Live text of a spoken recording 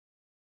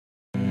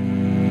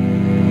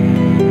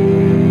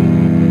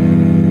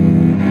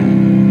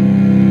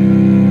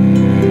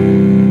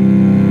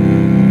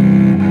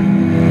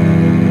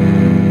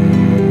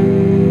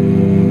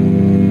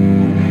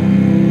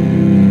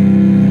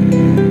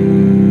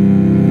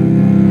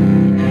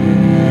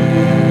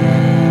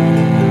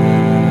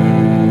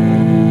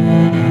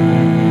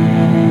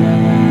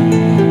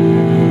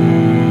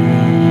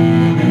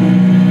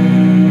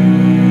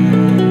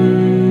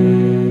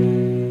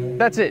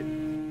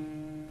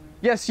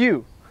Yes,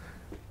 you.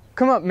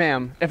 Come up,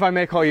 ma'am, if I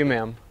may call you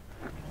ma'am.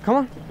 Come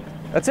on.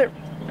 That's it.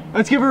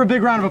 Let's give her a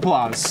big round of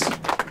applause.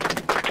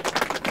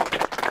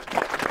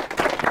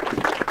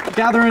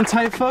 Gather in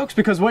tight, folks,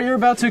 because what you're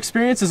about to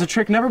experience is a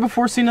trick never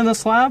before seen in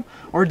this lab,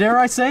 or dare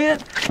I say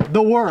it,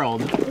 the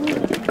world.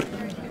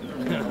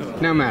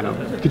 Now,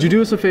 madam, could you do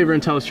us a favor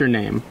and tell us your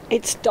name?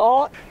 It's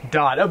Dot.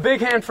 Dot. A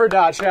big hand for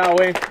Dot, shall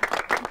we?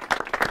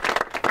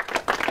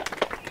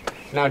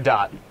 Now,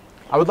 Dot,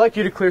 I would like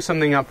you to clear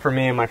something up for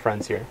me and my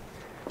friends here.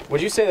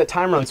 Would you say that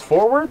time runs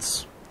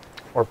forwards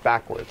or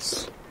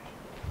backwards?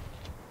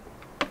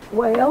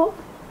 Well,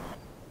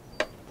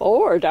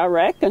 forward, I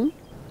reckon.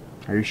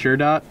 Are you sure,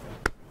 Dot?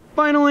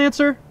 Final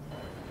answer?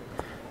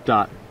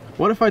 Dot,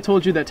 what if I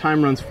told you that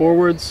time runs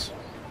forwards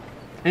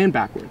and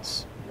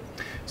backwards?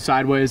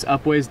 Sideways,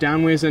 upways,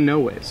 downways, and no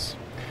ways.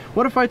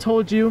 What if I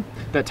told you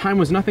that time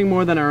was nothing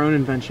more than our own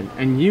invention,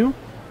 and you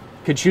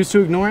could choose to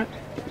ignore it?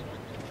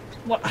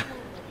 Well,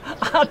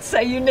 I'd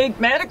say you need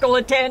medical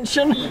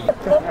attention.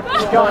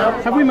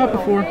 Have we met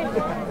before?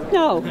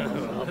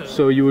 No.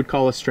 So you would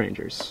call us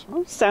strangers?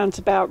 Well, sounds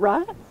about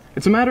right.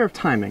 It's a matter of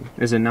timing,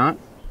 is it not?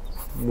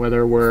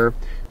 Whether we're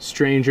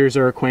strangers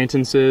or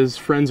acquaintances,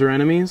 friends or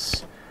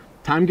enemies,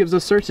 time gives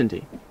us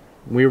certainty.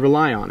 We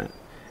rely on it.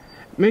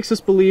 It makes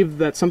us believe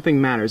that something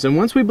matters, and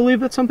once we believe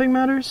that something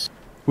matters,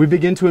 we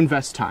begin to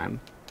invest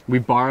time. We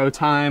borrow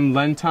time,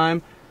 lend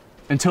time,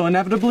 until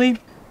inevitably,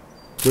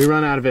 we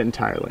run out of it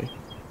entirely.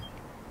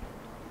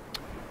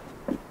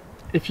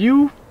 If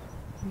you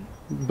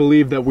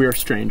believe that we are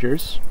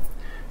strangers,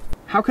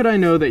 how could I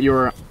know that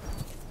you're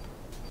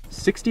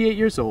 68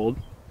 years old,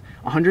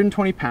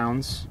 120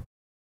 pounds,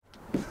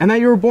 and that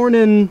you were born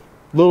in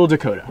Little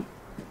Dakota?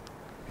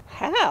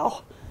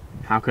 How?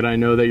 How could I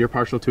know that you're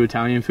partial to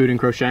Italian food and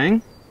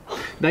crocheting?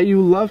 That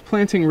you love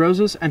planting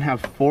roses and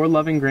have 4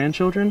 loving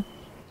grandchildren?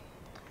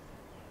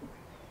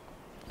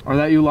 Or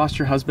that you lost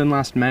your husband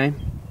last May?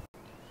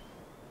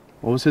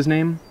 What was his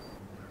name?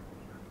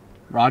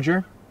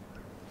 Roger?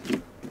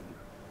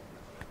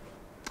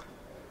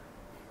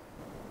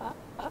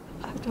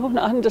 I don't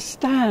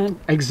understand.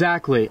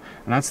 Exactly,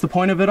 and that's the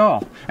point of it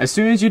all. As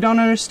soon as you don't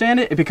understand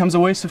it, it becomes a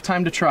waste of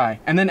time to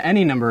try, and then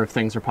any number of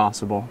things are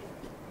possible.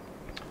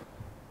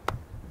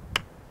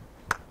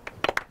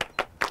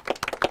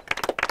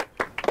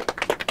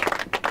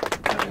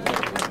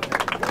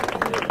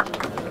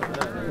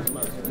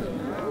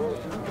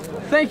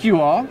 Thank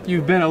you all.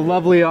 You've been a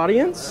lovely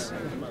audience.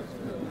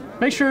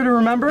 Make sure to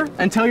remember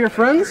and tell your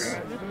friends,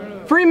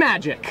 free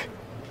magic.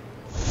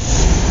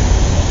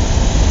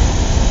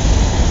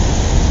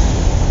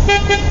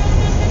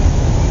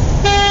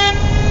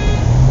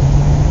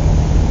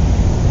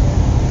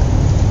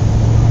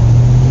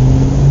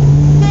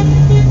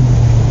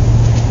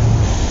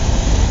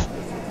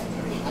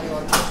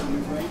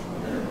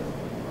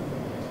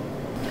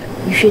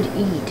 You should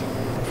eat.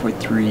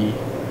 43,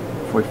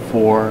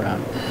 44.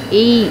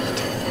 Eat.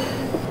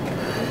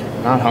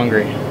 Not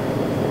hungry.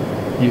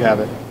 You have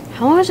it.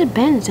 How long has it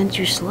been since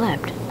you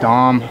slept?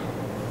 Dom.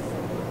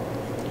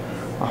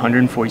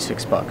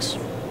 146 bucks.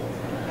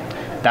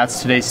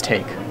 That's today's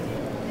take.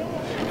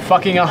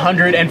 Fucking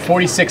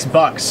 146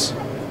 bucks.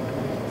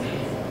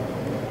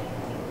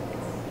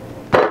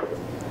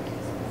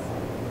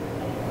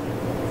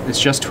 It's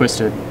just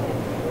twisted.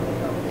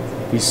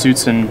 These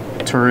suits and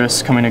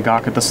tourists coming to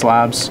gawk at the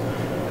slabs,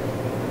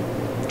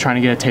 trying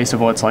to get a taste of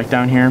what it's like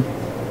down here.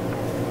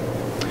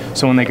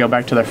 So when they go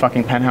back to their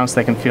fucking penthouse,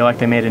 they can feel like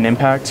they made an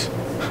impact.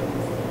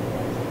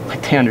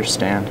 Like they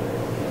understand.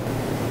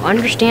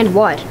 Understand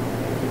what?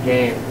 The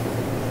game.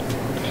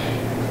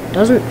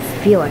 Doesn't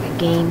feel like a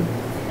game.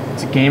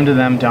 It's a game to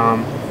them,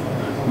 Dom.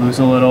 Lose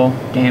a little,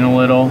 gain a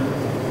little.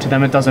 To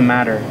them it doesn't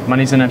matter.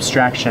 Money's an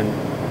abstraction.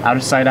 Out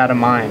of sight, out of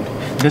mind.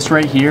 This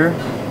right here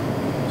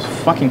is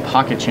fucking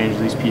pocket change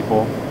to these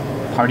people.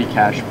 Party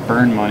cash,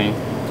 burn money.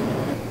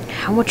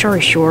 How much are we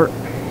short?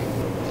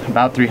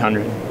 About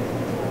 300.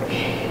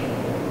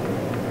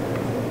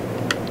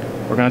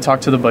 We're gonna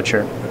talk to the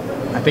butcher.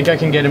 I think I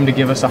can get him to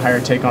give us a higher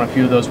take on a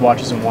few of those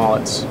watches and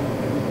wallets.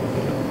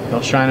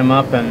 He'll shine them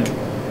up and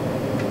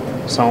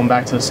sell them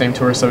back to the same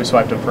tourists that we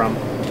swiped them from.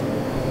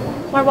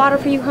 More water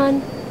for you,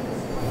 hun?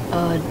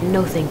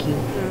 No thank you.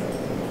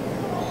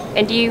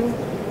 And you?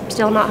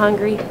 Still not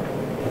hungry?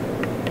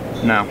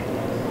 No.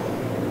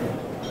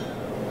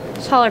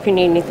 Just holler if you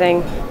need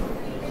anything.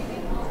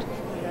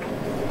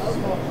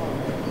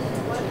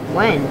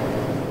 When?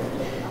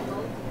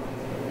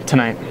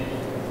 Tonight.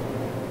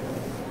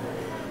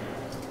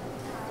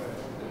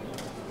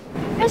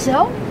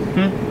 SL?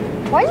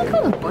 Why is it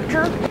called a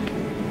butcher?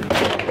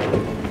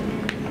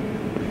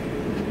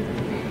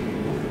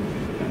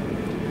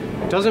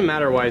 Doesn't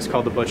matter why he's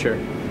called the butcher.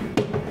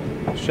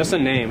 It's just a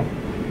name.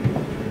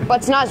 But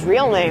it's not his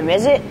real name,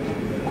 is it?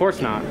 Of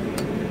course not.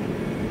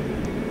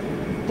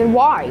 Then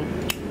why?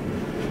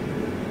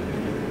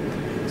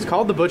 It's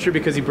called the butcher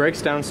because he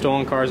breaks down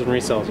stolen cars and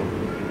resells them.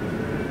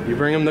 You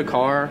bring him the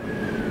car,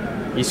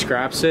 he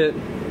scraps it,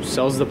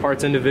 sells the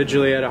parts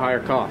individually at a higher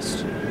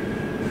cost.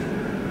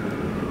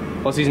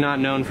 Plus, he's not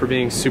known for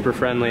being super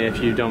friendly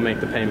if you don't make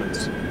the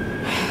payments.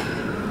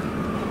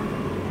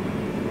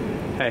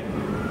 Hey,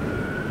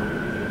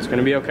 it's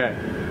gonna be okay.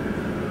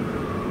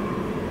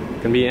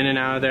 Gonna be in and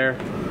out of there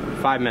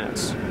 5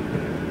 minutes.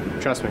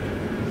 Trust me.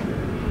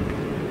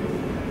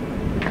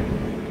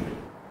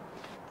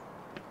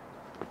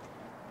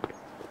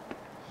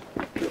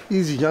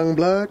 Easy, young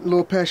blood. A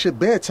little past your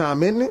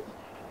bedtime, isn't it?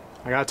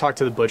 I gotta talk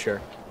to the butcher.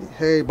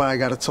 Everybody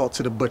gotta talk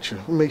to the butcher.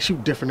 What makes you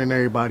different than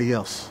everybody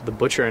else? The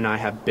butcher and I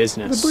have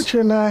business. The butcher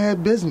and I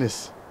had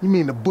business. You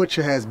mean the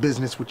butcher has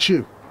business with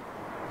you?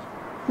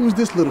 Who's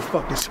this little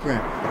fucking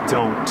scrap?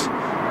 Don't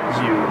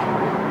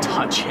you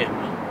touch him.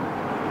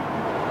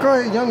 Go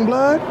ahead, young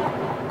blood.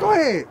 Go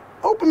ahead.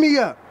 Open me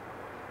up.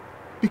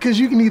 Because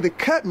you can either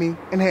cut me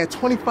and have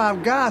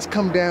 25 guys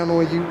come down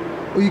on you,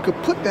 or you could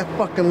put that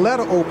fucking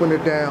letter opener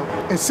down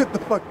and sit the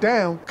fuck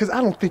down, because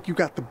I don't think you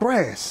got the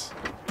brass.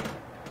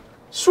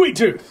 Sweet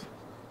Tooth,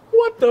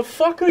 what the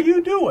fuck are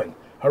you doing?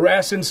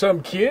 Harassing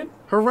some kid?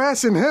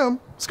 Harassing him?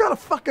 He's got a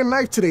fucking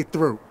knife to their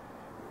throat.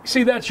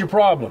 See, that's your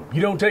problem.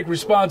 You don't take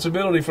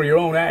responsibility for your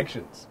own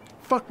actions.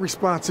 Fuck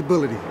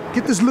responsibility.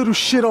 Get this little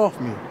shit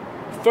off me.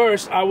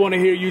 First, I want to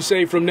hear you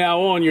say from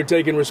now on you're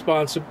taking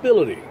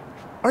responsibility.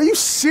 Are you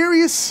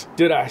serious?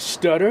 Did I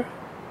stutter?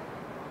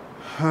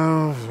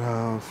 I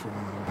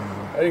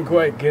didn't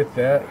quite get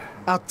that.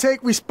 I'll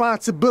take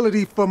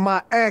responsibility for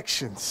my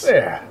actions.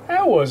 There,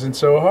 that wasn't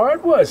so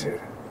hard, was it?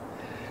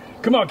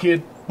 Come on,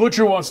 kid.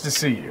 Butcher wants to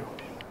see you.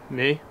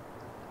 Me?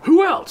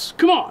 Who else?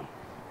 Come on.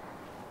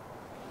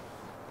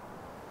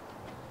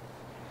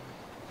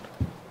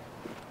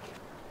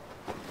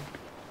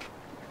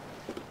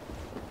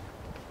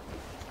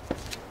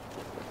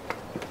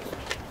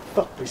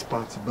 Fuck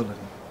responsibility.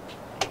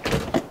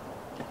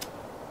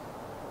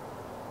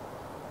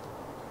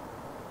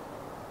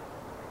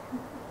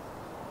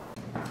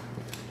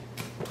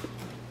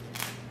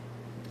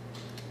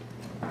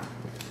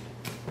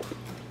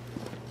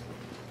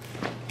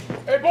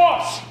 Hey,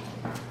 boss!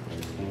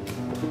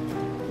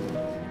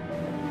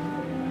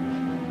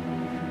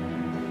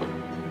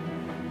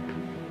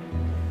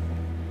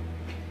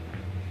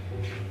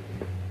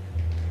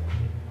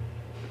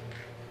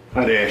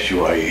 I'd ask you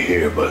why you're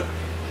here, but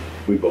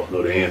we both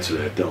know the answer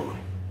to that, don't we?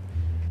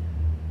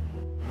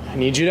 I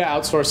need you to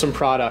outsource some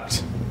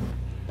product.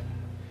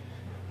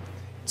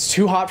 It's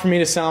too hot for me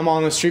to sell them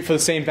on the street for the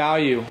same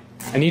value.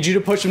 I need you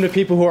to push them to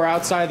people who are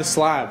outside the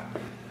slab.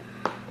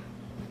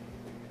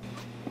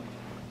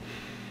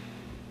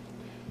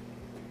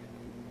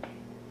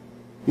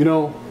 You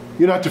know,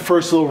 you're not the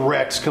first little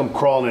Rex come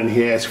crawling in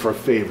here asking for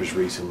favors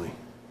recently.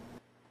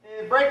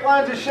 The brake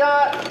lines are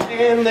shot,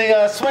 and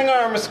the swing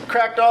arm is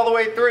cracked all the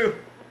way through.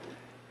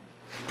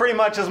 Pretty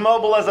much as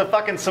mobile as a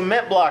fucking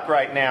cement block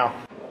right now.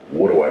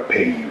 What do I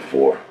pay you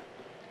for?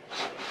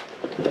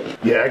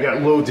 Yeah, I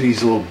got loads of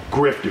these little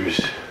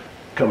grifters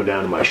coming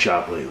down to my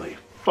shop lately.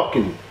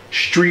 Fucking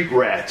street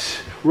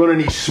rats running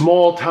these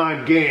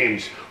small-time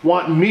games,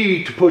 wanting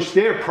me to push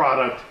their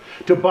product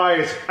to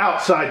buyers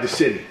outside the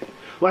city.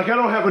 Like I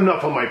don't have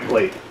enough on my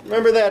plate.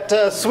 Remember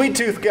that Sweet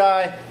Tooth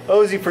guy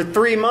owes you for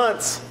 3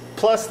 months,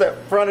 plus that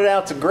fronted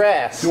out to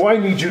grass. Do I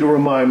need you to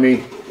remind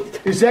me?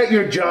 Is that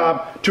your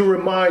job, to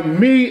remind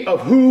me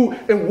of who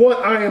and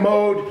what I am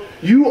owed?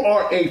 You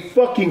are a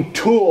fucking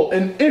tool,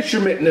 an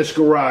instrument in this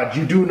garage.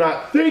 You do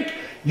not think,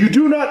 you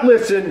do not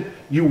listen,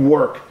 you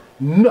work.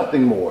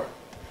 Nothing more.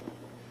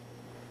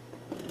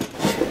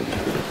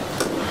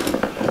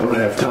 I don't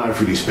have time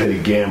for these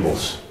petty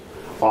gambles,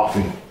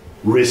 offering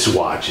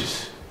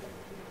wristwatches.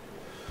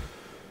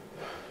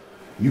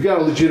 You got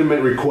a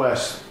legitimate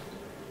request.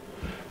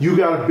 You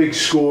got a big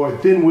score,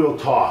 then we'll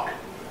talk.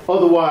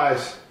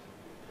 Otherwise,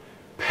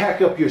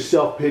 pack up your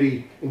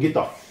self-pity and get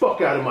the fuck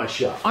out of my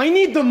shop. I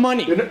need the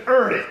money. Then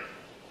earn it.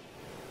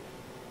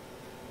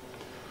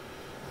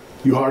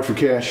 You hard for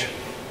cash?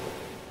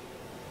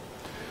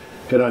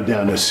 Head on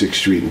down to 6th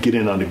Street and get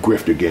in on the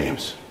grifter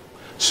games.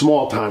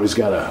 Small time has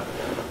got a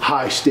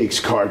high stakes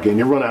card game.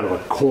 You run out of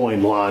a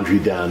coin laundry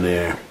down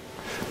there.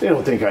 They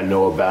don't think I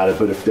know about it,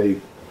 but if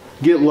they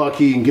get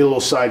lucky and get a little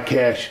side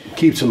cash, it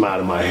keeps them out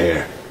of my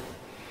hair.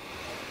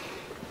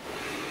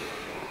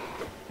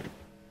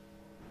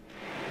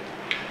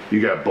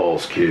 You got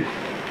balls, kid.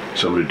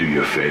 So I'm gonna do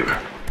you a favor.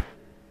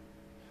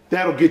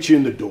 That'll get you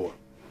in the door.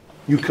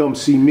 You come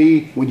see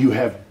me when you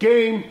have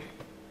game,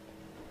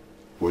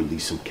 or at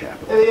least some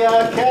capital.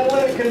 The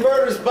catalytic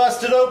converter's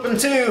busted open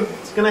too.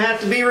 It's gonna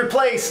have to be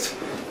replaced.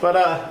 But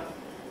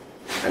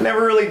I've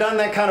never really done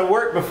that kind of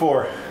work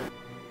before.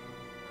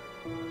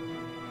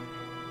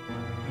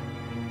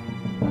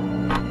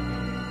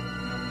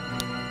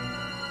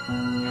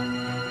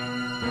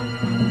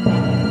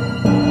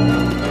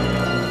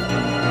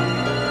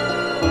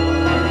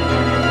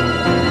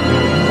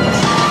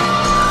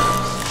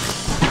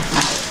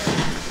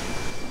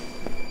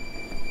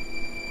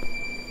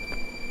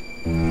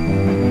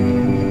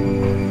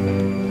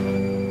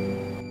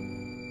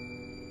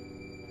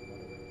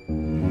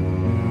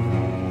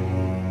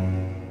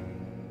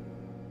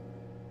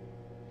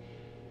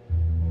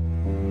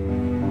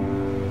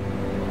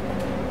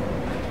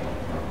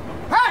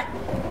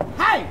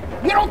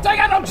 You don't think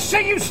I don't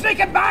see you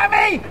sneaking by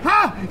me?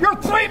 Huh? You're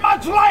 3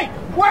 months late.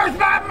 Where's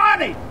my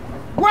money?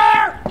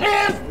 Where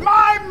is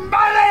my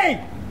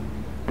money?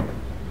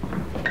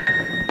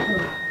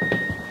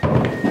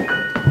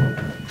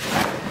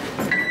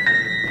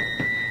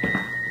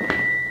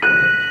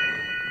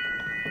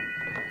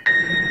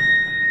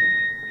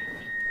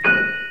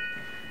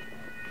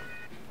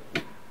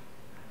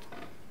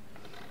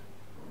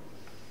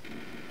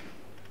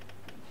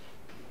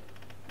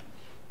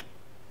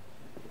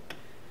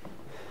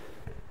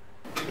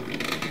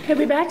 He'll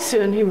be back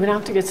soon. He went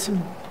out to get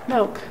some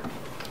milk.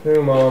 Hey,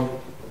 Mom.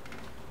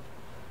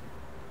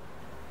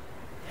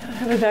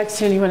 He'll be back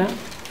soon. He went out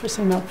for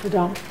some milk for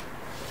Dom.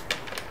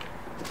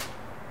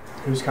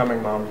 Who's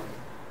coming, Mom?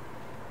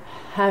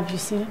 Have you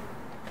seen him?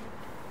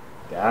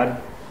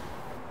 Dad?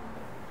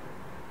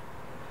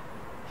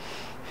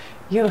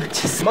 You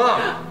just...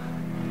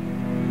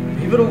 Mom!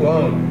 Leave it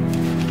alone.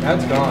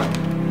 Dad's gone.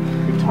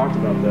 We've talked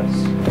about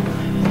this.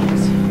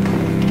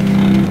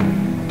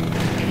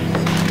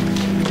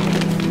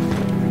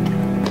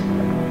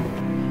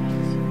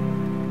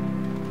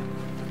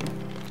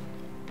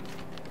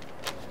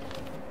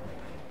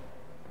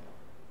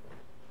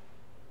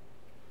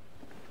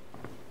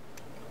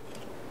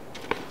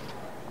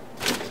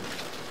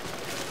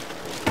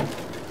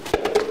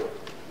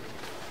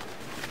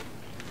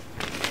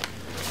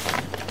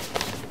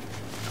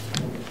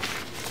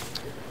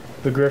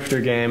 The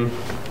grifter game.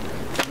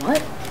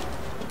 What?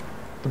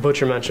 The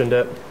butcher mentioned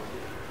it.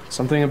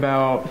 Something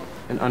about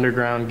an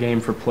underground game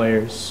for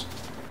players.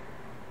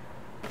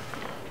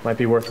 Might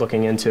be worth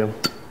looking into.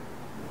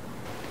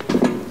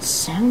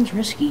 Sounds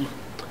risky.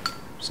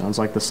 Sounds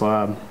like the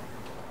slab.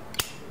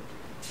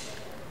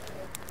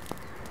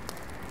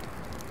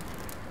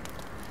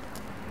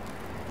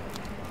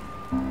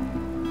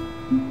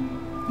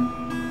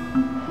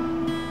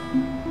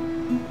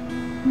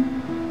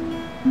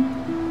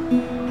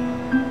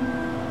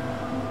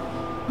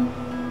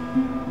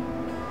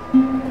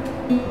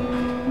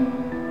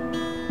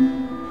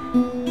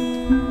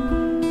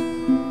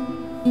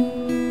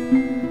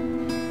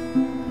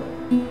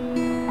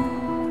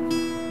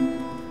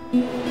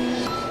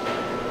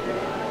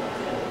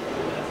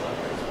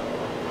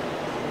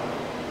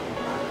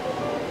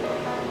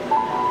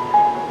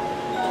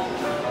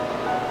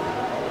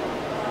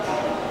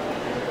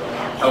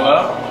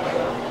 Hello?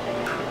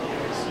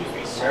 Excuse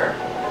me, sir?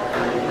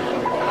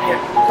 Here,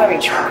 let me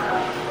try.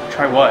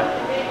 Try what?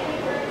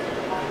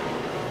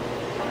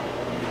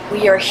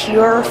 We are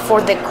here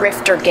for the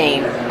grifter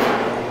game.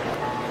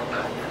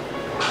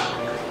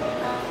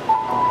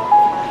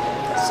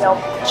 Sell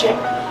chick.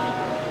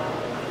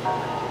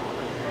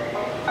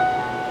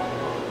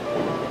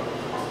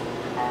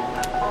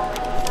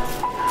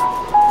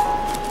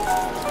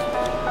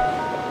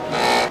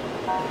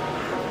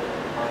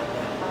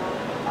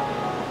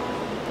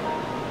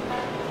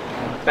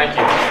 Thank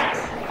you.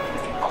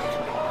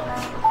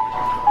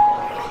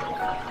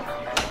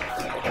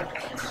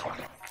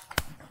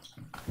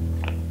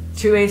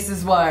 Two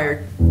aces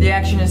wired. The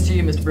action is to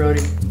you, Mr.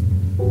 Brody.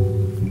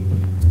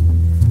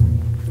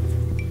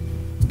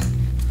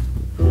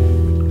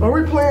 Are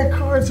we playing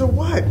cards or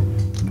what?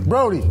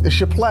 Brody, it's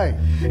your play.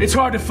 It's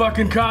hard to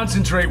fucking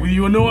concentrate with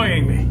you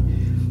annoying me.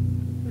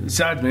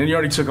 Besides, man, you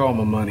already took all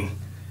my money.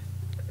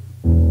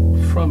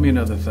 Front me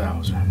another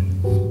 1,000.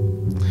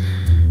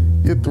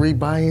 You're 3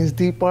 buy-ins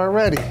deep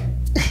already.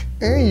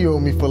 And you owe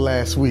me for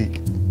last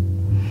week.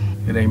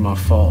 It ain't my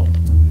fault.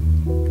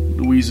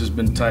 Louise has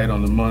been tight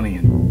on the money,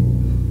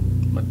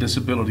 and my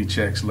disability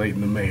check's late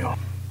in the mail.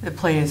 The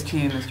play is to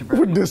you, Mr. Brody.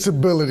 What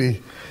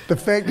disability? The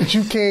fact that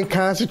you can't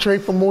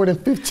concentrate for more than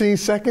 15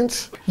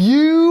 seconds?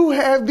 You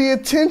have the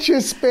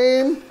attention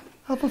span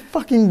of a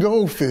fucking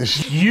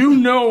goldfish. You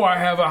know I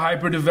have a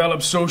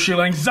hyper-developed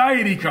social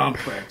anxiety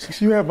complex.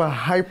 You have a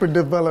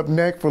hyper-developed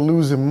knack for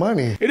losing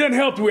money. It doesn't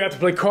help that we have to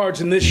play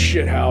cards in this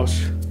shit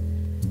house.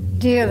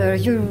 Dealer,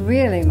 you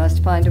really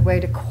must find a way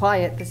to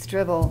quiet this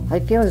dribble. I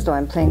feel as though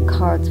I'm playing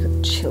cards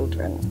with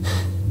children.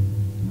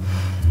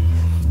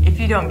 If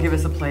you don't give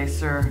us a play,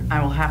 sir,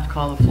 I will have to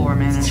call the floor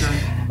manager.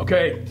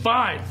 Okay,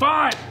 fine.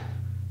 I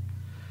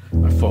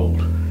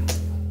fold.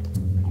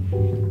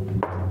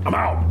 I'm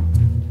out.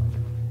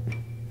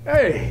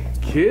 Hey,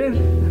 kid.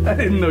 I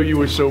didn't know you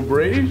were so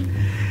brave.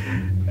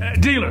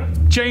 Dealer,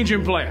 change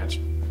in plans.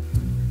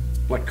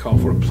 What call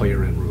for a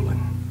player in ruling?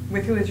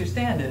 With who is your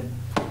stand-in?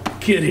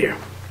 Kid here.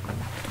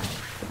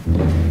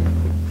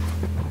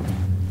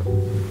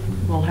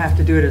 We'll have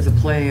to do it as a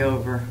play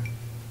over.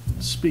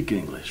 Speak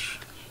English.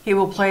 He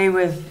will play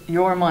with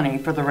your money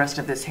for the rest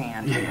of this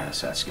hand. Yes,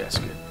 that's good.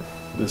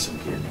 Listen,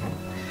 kid.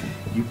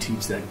 You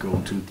teach that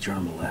gold-tooth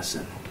German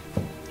lesson,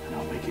 and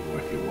I'll make it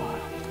worth your while.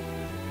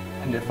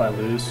 And if I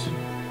lose?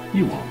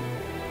 You won't.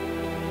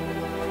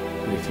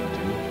 But if you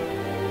do,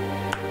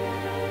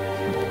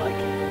 you'll like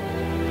it.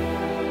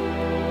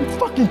 You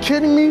fucking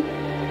kidding me?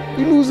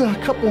 You losing a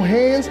couple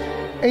hands,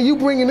 and you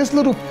bringing this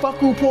little fuck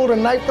who pulled a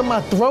knife to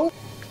my throat?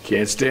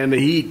 Can't stand the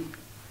heat.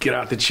 Get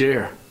out the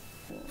chair.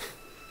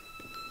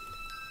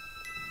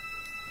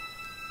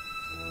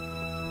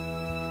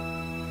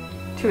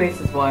 2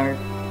 aces wired.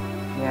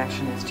 The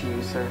action is to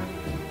you, sir.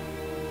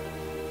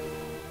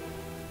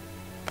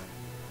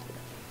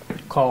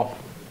 Call.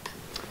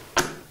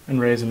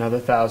 And raise another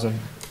 1,000.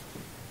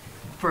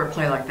 For a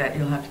play like that,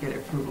 you'll have to get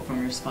approval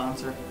from your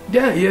sponsor.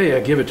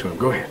 Yeah, give it to him.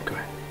 Go ahead.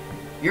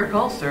 Your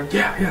call, sir.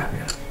 Yeah.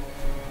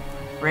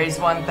 Raise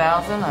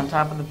 1,000 on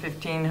top of the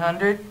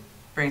 1,500.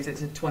 Brings it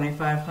to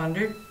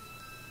 2,500.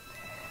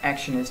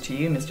 Action is to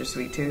you, Mr.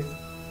 Sweet Tooth.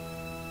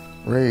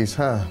 Raise,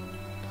 huh?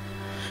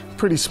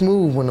 Pretty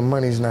smooth when the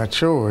money's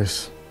not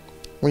yours.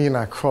 When you're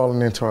not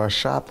crawling into our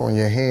shop on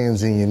your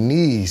hands and your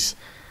knees,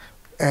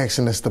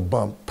 asking us to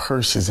bump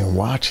purses and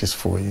watches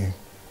for you.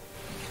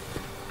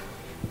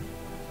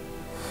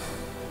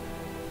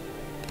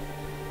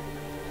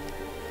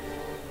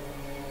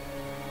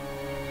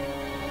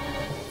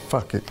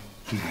 Fuck it.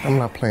 I'm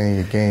not playing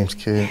your games,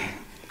 kid.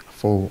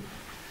 Fool.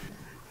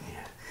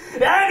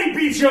 Allie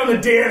beat you on the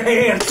damn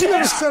hand! You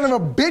little son of a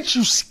bitch,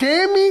 you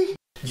scammed me?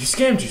 You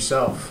scammed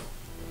yourself.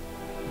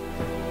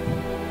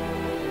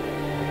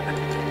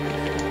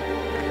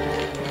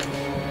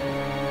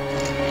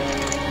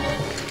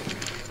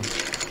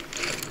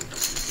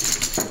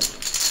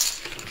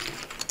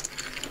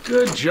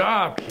 Good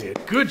job, kid.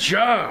 Good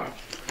job.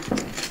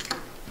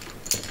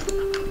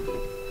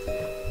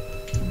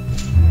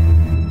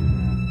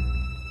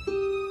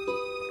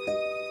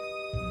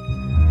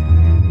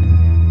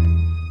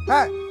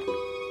 Hey! You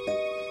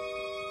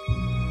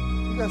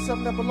got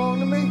something that belong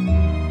to me?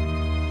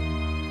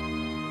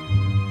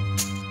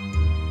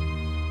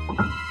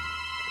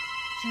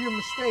 See, you're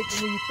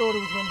mistaken when you thought it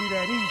was gonna be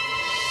that easy.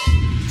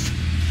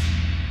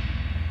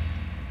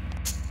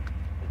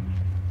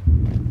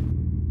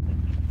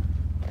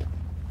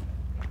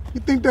 You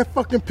think that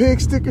fucking pig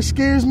sticker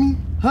scares me?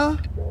 Huh?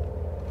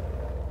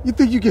 You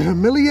think you can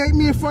humiliate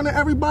me in front of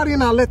everybody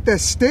and I'll let that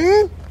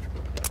stand?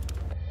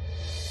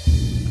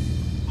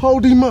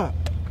 Hold him up.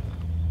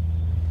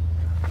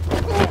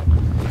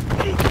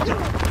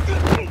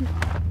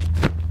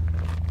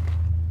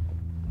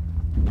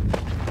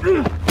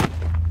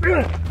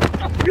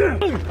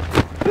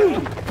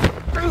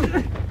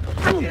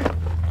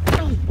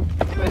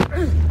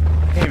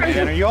 Hey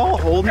man, are you all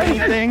holding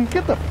anything?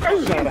 Get the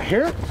fuck out of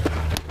here.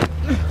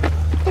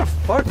 What the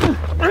fuck?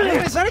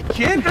 Man, is that a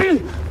kid?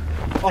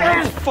 Oh,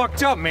 that's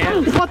fucked up,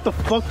 man. What the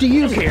fuck do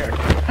you care?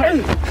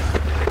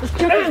 This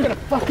kid is gonna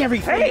fuck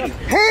everything. Hey,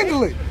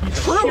 handle it!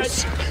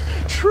 Truce!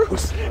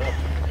 Truce!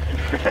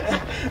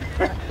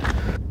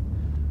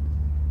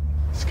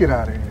 Let's get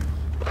out of here.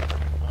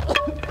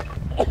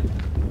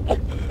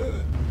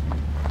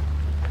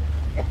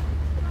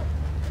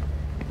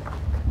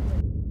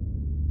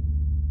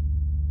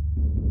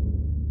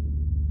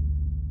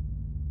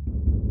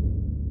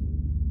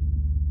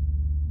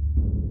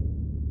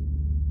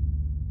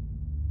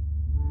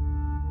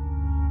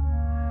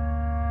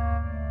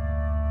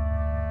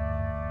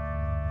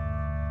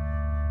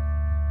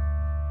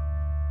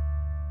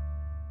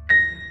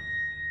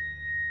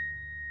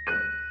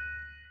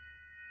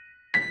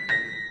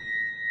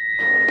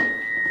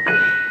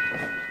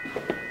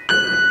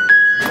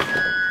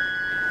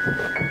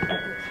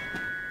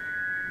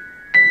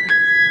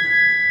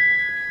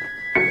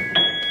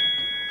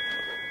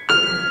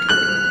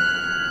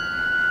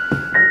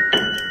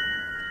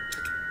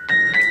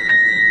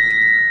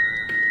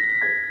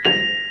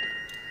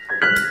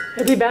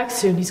 He'll be back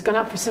soon. He's gone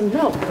out for some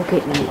milk. Okay,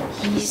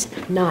 he's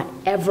not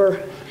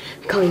ever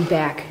coming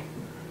back.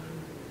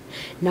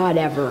 Not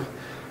ever.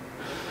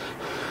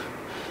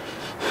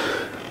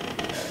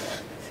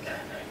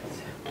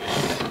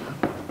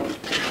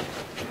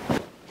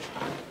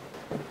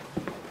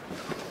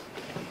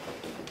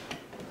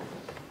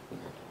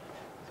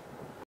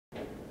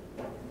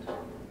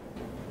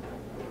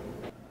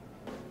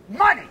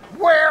 Money!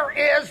 Where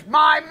is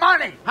my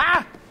money?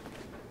 Huh?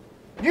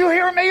 You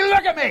hear me?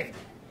 Look at me!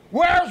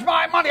 Where's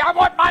my money? I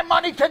want my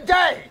money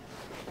today!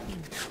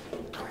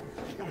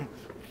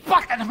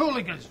 Fucking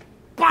hooligans!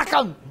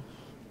 Fucking!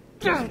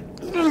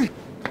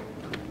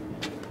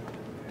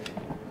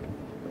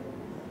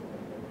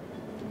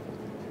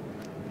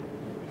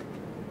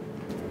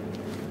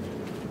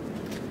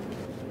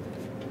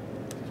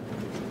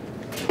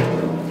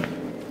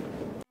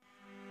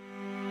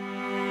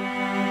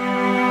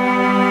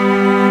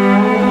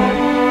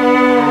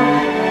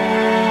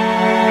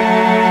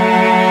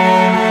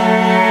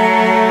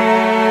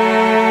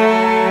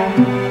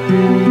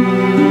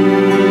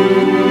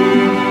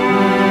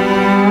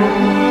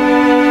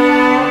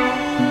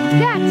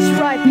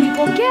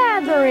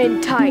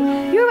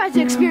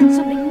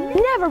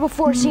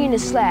 Before seeing a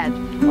slab,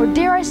 or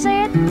dare I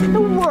say it,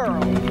 the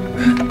world.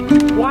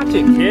 Watch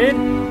it, kid.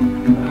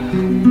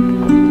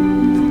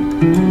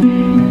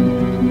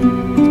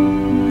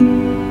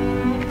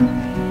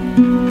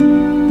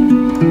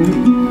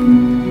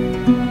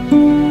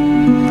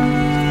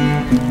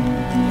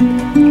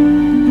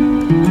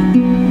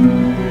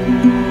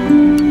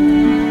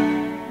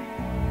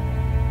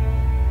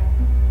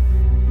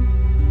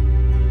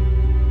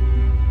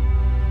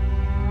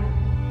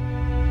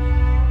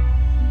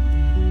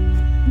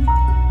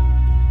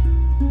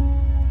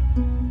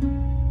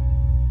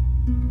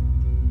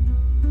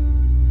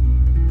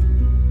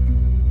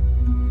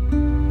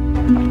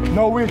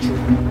 No entry.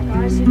 I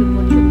gotta see the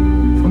butcher.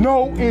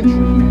 No entry.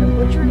 The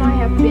butcher and I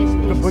have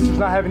business. The butcher's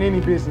not having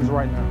any business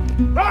right now.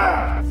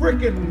 Ah!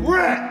 Freaking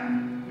rat!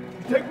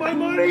 You take my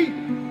money?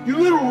 You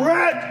little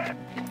rat!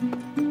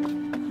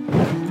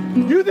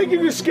 You think you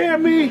can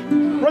scam me?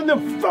 Run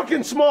them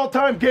fucking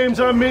small-time games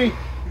on me? You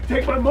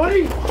take my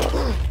money?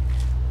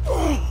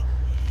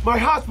 My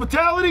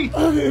hospitality?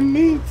 I didn't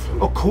mean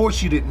to. Of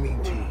course you didn't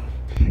mean to.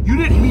 You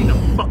didn't mean to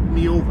fuck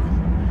me over.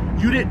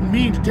 You didn't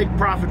mean to take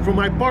profit from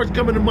my parts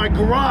coming to my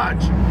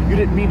garage. You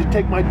didn't mean to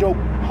take my dope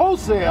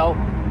wholesale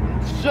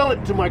and sell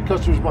it to my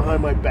customers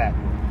behind my back.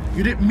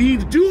 You didn't mean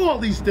to do all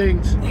these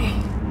things,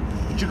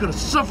 but you're gonna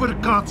suffer the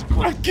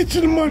consequences. I'll get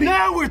you the money.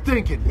 Now we're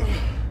thinking.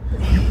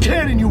 You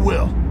can and you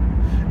will.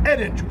 At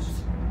interest.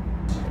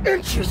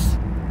 Interest?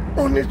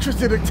 On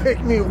interest it'll take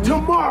me a week.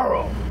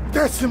 Tomorrow.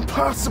 That's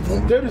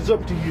impossible. That is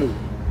up to you.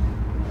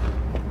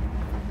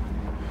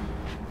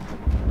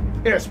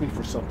 Ask me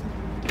for something.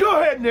 Go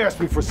ahead and ask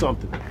me for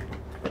something.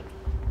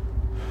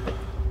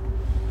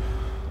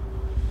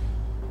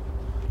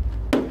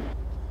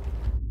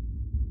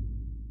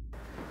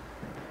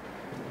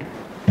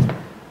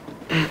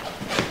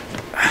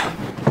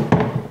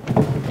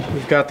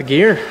 We've got the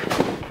gear.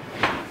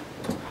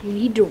 You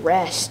need to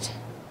rest.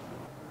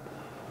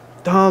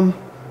 Dom,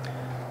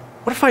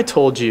 what if I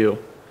told you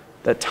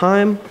that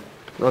time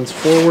runs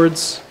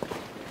forwards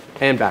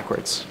and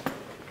backwards?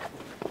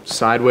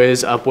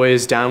 Sideways,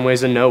 upways,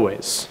 downways, and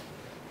noways.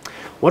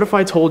 What if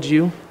I told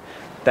you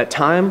that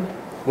time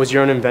was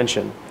your own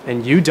invention,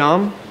 and you,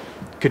 Dom,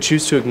 could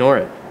choose to ignore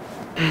it?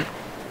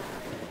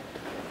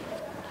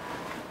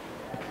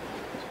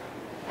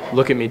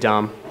 Look at me,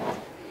 Dom.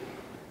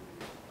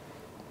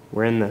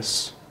 We're in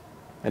this,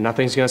 and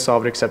nothing's gonna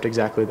solve it except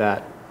exactly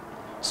that,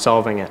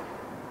 solving it.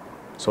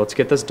 So let's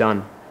get this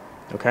done,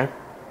 okay?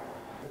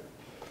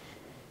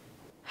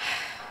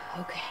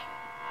 Okay.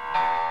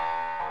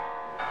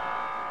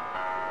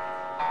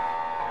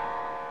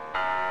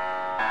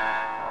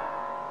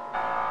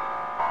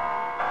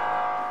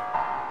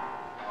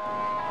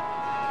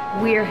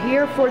 We're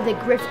here for the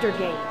grifter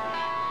game.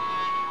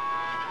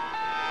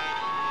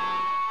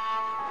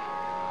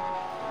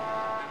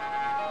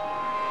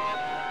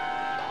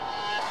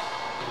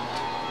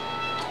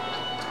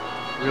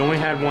 We only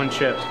had one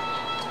chip.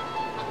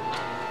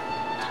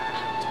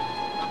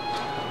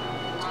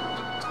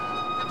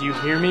 Do you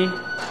hear me?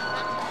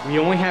 We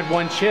only had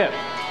one chip.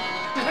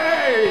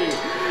 Hey!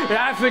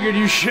 I figured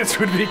you shits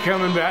would be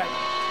coming back.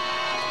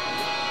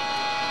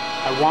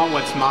 I want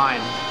what's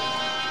mine.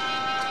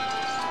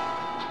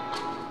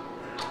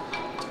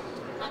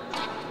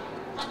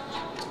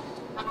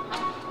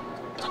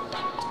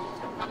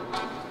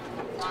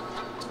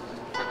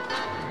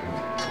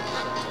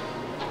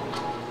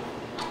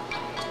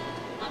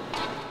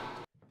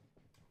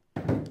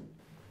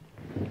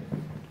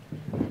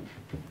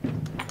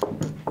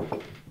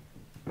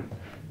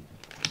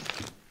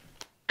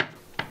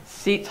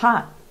 Seat's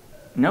hot.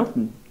 Nope,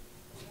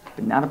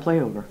 but not a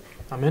playover.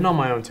 I'm in on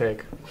my own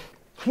take.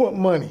 What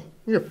money?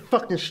 You're a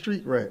fucking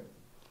street rat.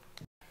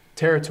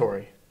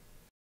 Territory.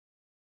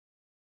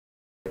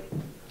 I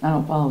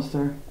don't follow,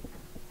 sir.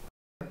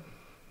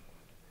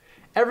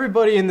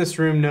 Everybody in this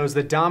room knows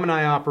that Dom and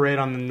I operate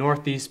on the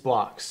northeast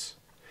blocks.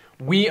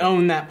 We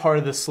own that part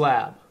of the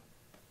slab.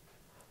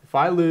 If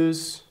I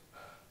lose,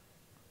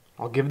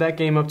 I'll give that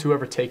game up to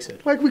whoever takes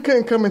it. Like we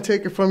couldn't come and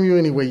take it from you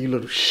anyway, you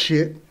little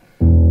shit.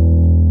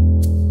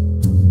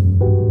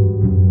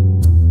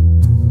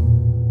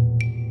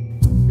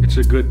 It's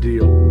a good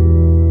deal.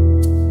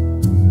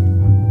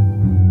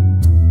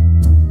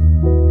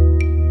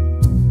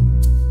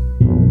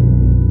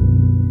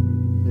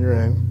 You're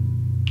in.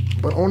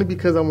 But only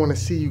because I want to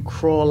see you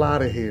crawl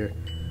out of here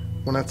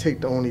when I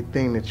take the only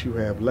thing that you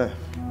have left.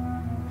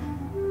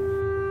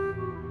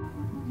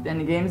 Then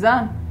the game's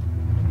on.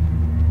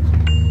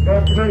 Good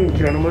afternoon,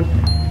 gentlemen.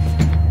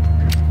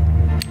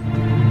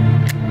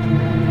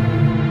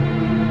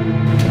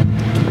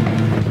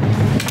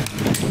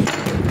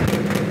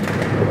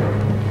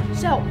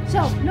 Sell.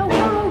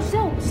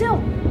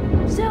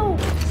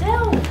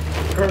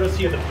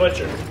 Courtesy of the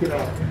butcher. Get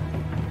out.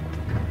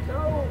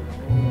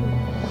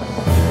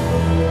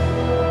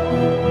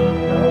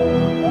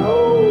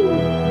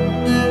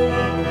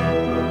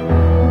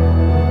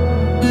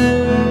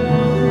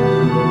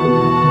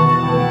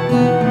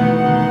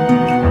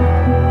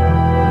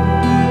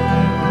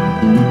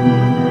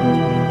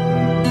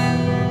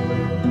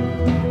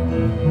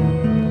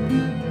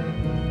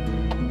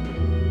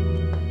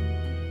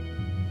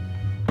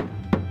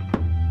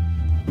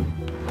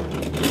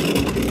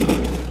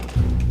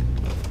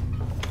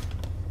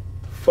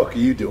 What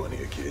are you doing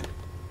here, kid?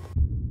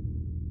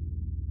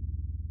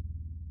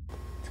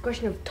 It's a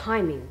question of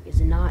timing,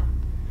 is it not?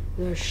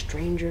 Whether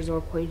strangers or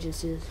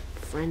acquaintances,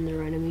 friends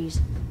or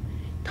enemies,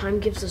 time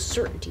gives us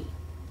certainty.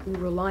 We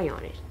rely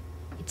on it.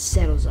 It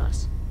settles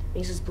us,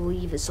 makes us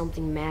believe that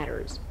something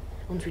matters.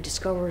 Once we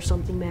discover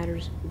something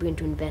matters, we begin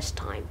to invest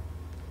time.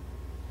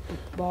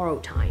 Borrow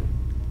time,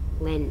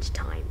 lend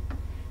time,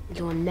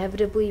 until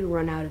inevitably we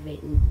run out of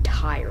it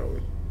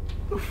entirely.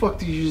 What the fuck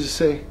did you just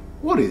say?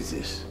 What is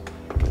this?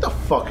 Get the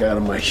fuck out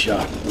of my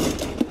shop.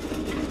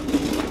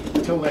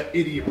 Tell that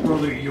idiot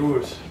brother of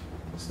yours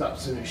stop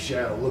sitting in the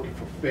shadow looking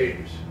for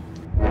favors.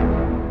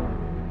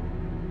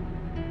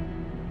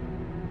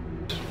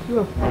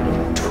 You're a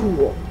fucking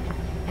tool.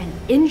 An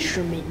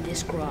instrument in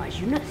this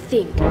garage. You're not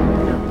thinking,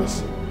 you're not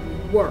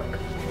listening. You work.